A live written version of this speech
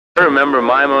I remember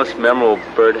my most memorable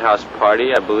Birdhouse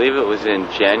party. I believe it was in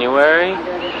January.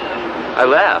 I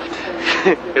left.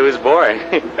 It was boring.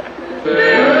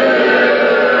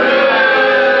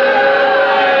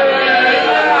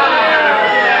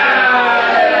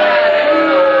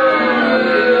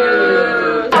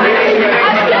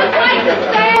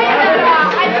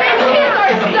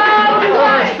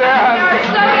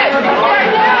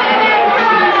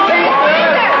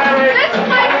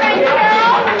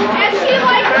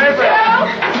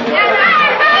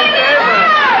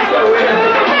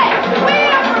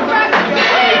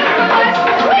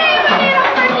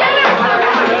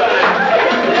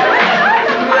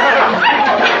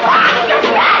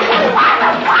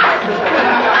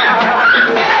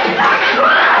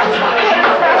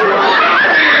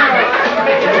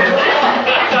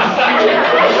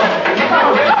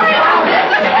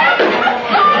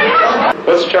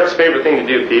 What's Chuck's favorite thing to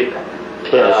do, Pete?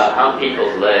 Piss. Hump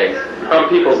people's legs. Hump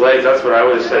people's legs, that's what I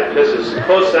would have said. Piss is a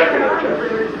close second there, Chuck.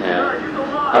 Yeah.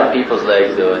 Hump people's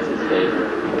legs, though, it's his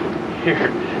favorite. Here,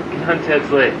 get on Ted's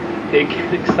leg. Hey,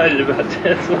 get excited about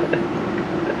Ted's leg.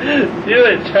 Do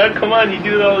it, Chuck. Come on, you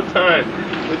do it all the time.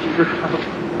 What's your problem?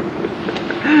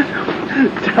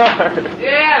 Darn.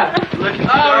 Yeah!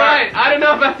 All right. I don't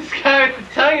know about this guy with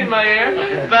the tongue in my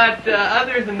ear, but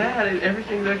other than that,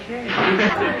 everything's okay.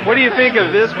 What do you think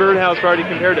of this birdhouse party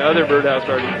compared to other birdhouse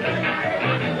parties?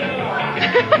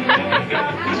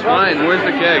 It's fine. Where's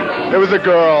the keg? It was a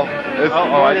girl.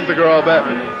 It's a girl, but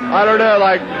I don't know,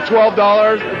 like $12.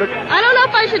 I don't know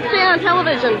if I should stay on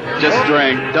television. Just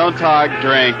drink. Don't talk,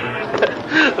 drink.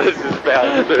 This is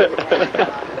bad.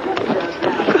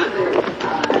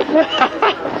 For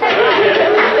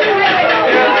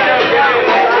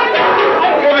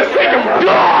the sake of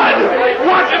God!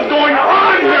 What is going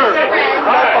on here?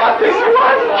 I bought this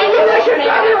one. And this is your name.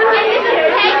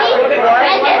 Peggy.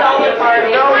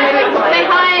 Say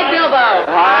hi, Bilbo.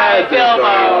 Hi,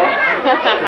 Bilbo.